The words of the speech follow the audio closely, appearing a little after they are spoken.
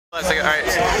All right,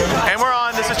 and we're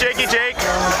on. This is Jakey Jake.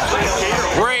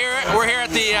 We're here at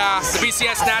the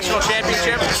BCS National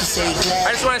Championship.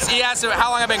 I just want to see, he asked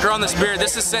how long I've been growing this beard.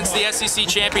 This is since the SEC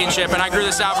Championship, and I grew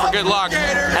this out for good luck.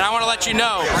 And I want to let you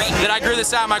know that I grew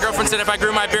this out. My girlfriend said if I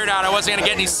grew my beard out, I wasn't going to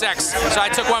get any sex. So I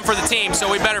took one for the team, so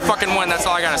we better fucking win. That's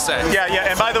all I got to say. Yeah,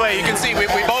 and by the way, you can see we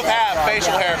both have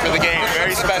facial hair for the game.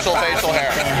 Very special facial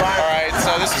hair. All right,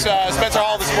 so this is Spencer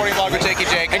Hall, the sporting